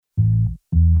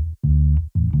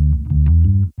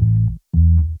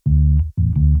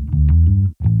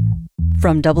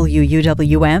From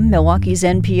WUWM, Milwaukee's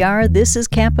NPR, this is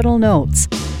Capitol Notes,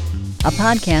 a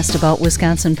podcast about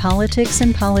Wisconsin politics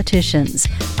and politicians.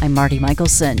 I'm Marty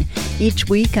Michelson. Each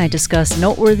week I discuss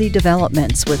noteworthy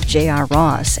developments with J.R.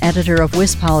 Ross, editor of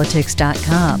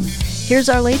WisPolitics.com. Here's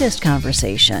our latest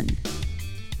conversation.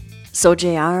 So,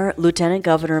 J.R., Lieutenant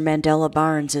Governor Mandela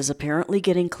Barnes is apparently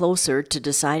getting closer to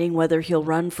deciding whether he'll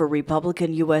run for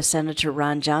Republican U.S. Senator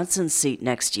Ron Johnson's seat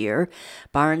next year.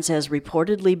 Barnes has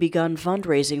reportedly begun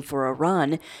fundraising for a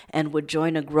run and would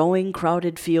join a growing,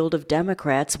 crowded field of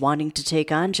Democrats wanting to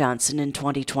take on Johnson in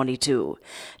 2022.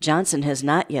 Johnson has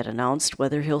not yet announced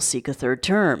whether he'll seek a third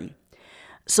term.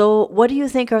 So, what do you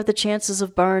think are the chances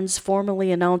of Barnes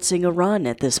formally announcing a run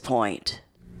at this point?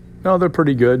 No, they're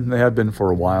pretty good. They have been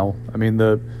for a while. I mean,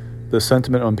 the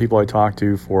sentiment on people I talked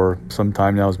to for some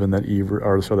time now has been that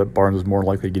that Barnes was more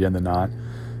likely to get in than not,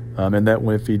 and that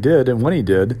when he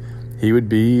did, he would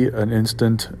be an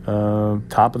instant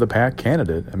top of the pack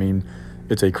candidate. I mean,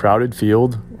 it's a crowded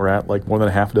field. We're at like more than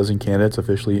a half a dozen candidates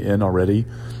officially in already,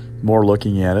 more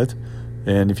looking at it.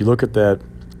 And if you look at that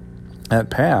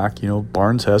pack,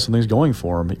 Barnes has some things going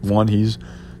for him. One, he's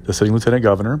the sitting lieutenant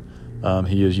governor.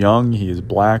 He is young, he is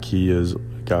black, he has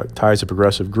got ties to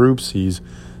progressive groups, he's,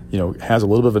 has a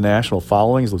little bit of a national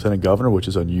following as lieutenant governor, which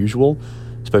is unusual,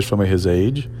 especially from his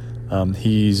age.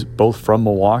 He's both from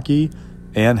Milwaukee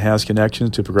and has connections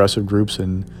to progressive groups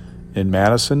in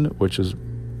Madison, which is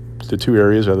the two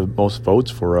areas that have the most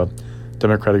votes for a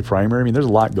Democratic primary. I mean, there's a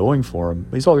lot going for him.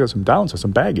 He's also got some downsides,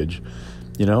 some baggage.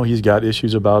 He's got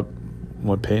issues about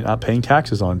not paying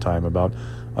taxes on time, about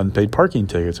unpaid parking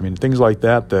tickets. I mean, things like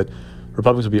that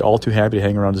Republicans would be all too happy to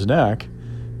hang around his neck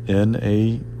in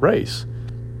a race.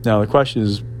 Now, the question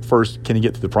is, first, can he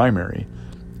get to the primary?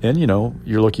 And,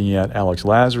 you're looking at Alex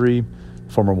Lasry,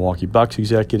 former Milwaukee Bucks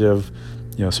executive,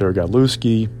 Sarah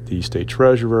Godlewski, the state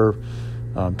treasurer,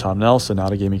 Tom Nelson,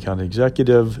 Outagamie County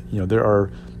executive. There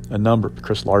are a number,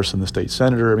 Chris Larson, the state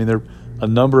senator. I mean, there are a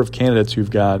number of candidates who've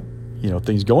got,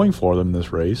 things going for them in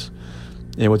this race.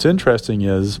 And what's interesting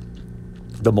is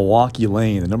the Milwaukee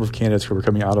lane, the number of candidates who are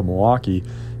coming out of Milwaukee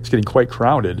is getting quite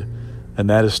crowded, and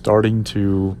that is starting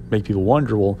to make people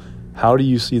wonder, well, how do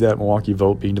you see that Milwaukee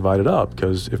vote being divided up?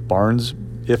 Because if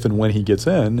and when he gets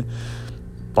in,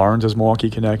 Barnes has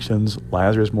Milwaukee connections,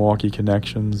 Lasry has Milwaukee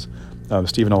connections,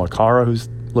 Stephen Olacara, who's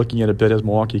looking at a bit, has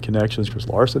Milwaukee connections, Chris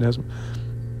Larson has.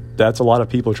 That's a lot of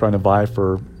people trying to vie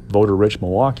for voter-rich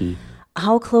Milwaukee.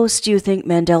 How close do you think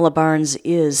Mandela Barnes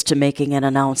is to making an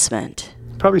announcement?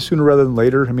 Probably sooner rather than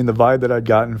later. I mean, the vibe that I'd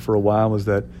gotten for a while was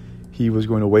that he was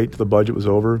going to wait till the budget was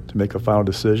over to make a final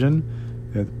decision.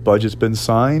 The budget's been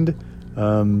signed.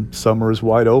 Summer is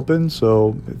wide open,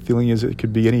 so the feeling is it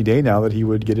could be any day now that he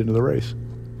would get into the race.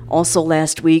 Also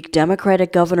last week,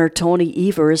 Democratic Governor Tony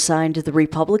Evers signed the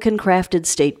Republican-crafted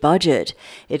state budget.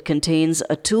 It contains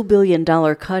a $2 billion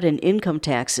cut in income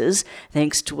taxes,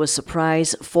 thanks to a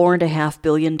surprise $4.5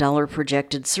 billion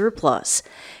projected surplus.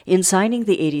 In signing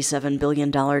the $87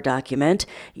 billion document,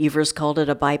 Evers called it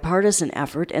a bipartisan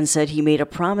effort and said he made a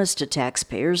promise to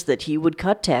taxpayers that he would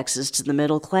cut taxes to the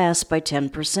middle class by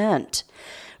 10%.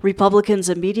 Republicans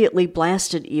immediately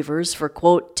blasted Evers for,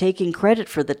 quote, taking credit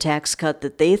for the tax cut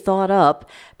that they thought up,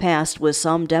 passed with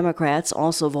some Democrats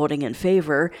also voting in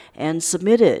favor, and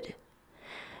submitted.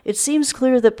 It seems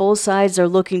clear that both sides are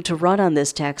looking to run on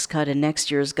this tax cut in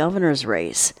next year's governor's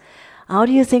race. How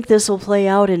do you think this will play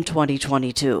out in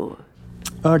 2022?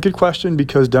 Good question,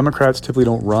 because Democrats typically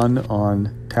don't run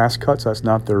on tax cuts. That's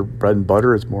not their bread and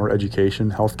butter. It's more education,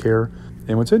 healthcare.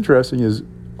 And what's interesting is,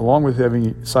 along with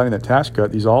signing that tax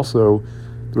cut, he's also,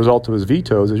 the result of his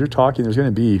vetoes, as you're talking, there's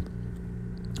going to be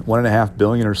 $1.5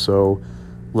 billion or so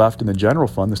left in the general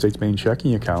fund, the state's main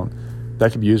checking account,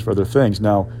 that could be used for other things.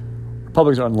 Now,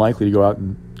 Republicans are unlikely to go out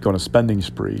and go on a spending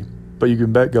spree, but you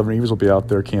can bet Governor Evers will be out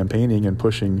there campaigning and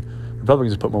pushing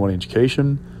Republicans to put more money in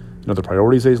education, the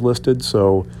priorities he's listed.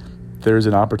 So there's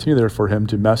an opportunity there for him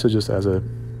to message us as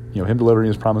him delivering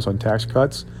his promise on tax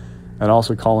cuts and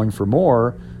also calling for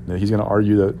more. He's going to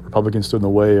argue that Republicans stood in the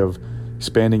way of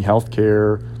expanding health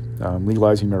care,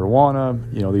 legalizing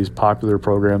marijuana, these popular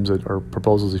programs that are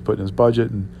proposals he's put in his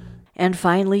budget. And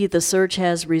finally, the search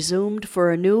has resumed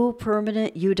for a new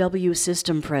permanent UW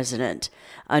system president.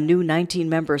 A new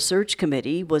 19-member search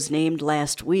committee was named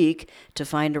last week to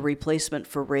find a replacement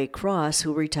for Ray Cross,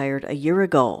 who retired a year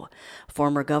ago.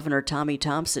 Former Governor Tommy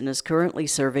Thompson is currently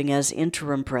serving as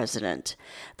interim president.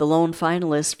 The lone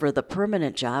finalist for the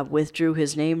permanent job withdrew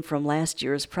his name from last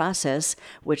year's process,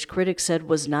 which critics said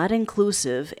was not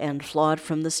inclusive and flawed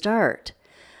from the start.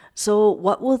 So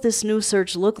what will this new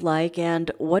search look like, and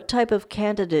what type of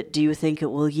candidate do you think it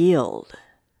will yield?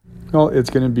 Well, it's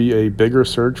going to be a bigger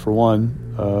search for one,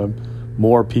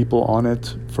 more people on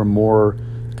it from more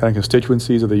kind of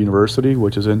constituencies of the university,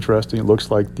 which is interesting. It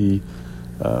looks like the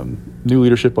new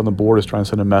leadership on the board is trying to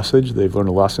send a message. They've learned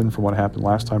a lesson from what happened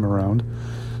last time around.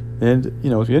 And,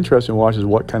 it'll be interesting to watch is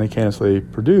what kind of candidates they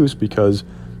produce, because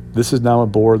this is now a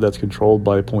board that's controlled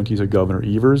by appointees of Governor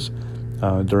Evers.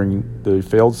 During the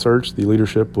failed search, the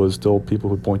leadership was still people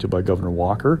who appointed by Governor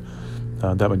Walker.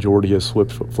 That majority has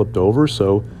flipped over,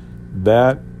 so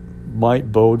that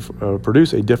might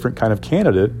produce a different kind of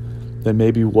candidate than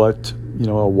maybe what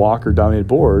a Walker-dominated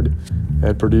board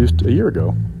had produced a year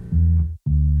ago.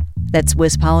 That's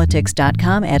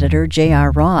WisPolitics.com editor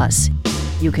J.R. Ross.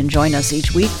 You can join us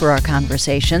each week for our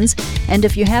conversations, and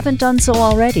if you haven't done so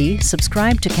already,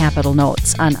 subscribe to Capital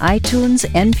Notes on iTunes,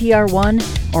 NPR One,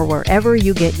 or wherever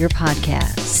you get your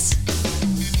podcasts.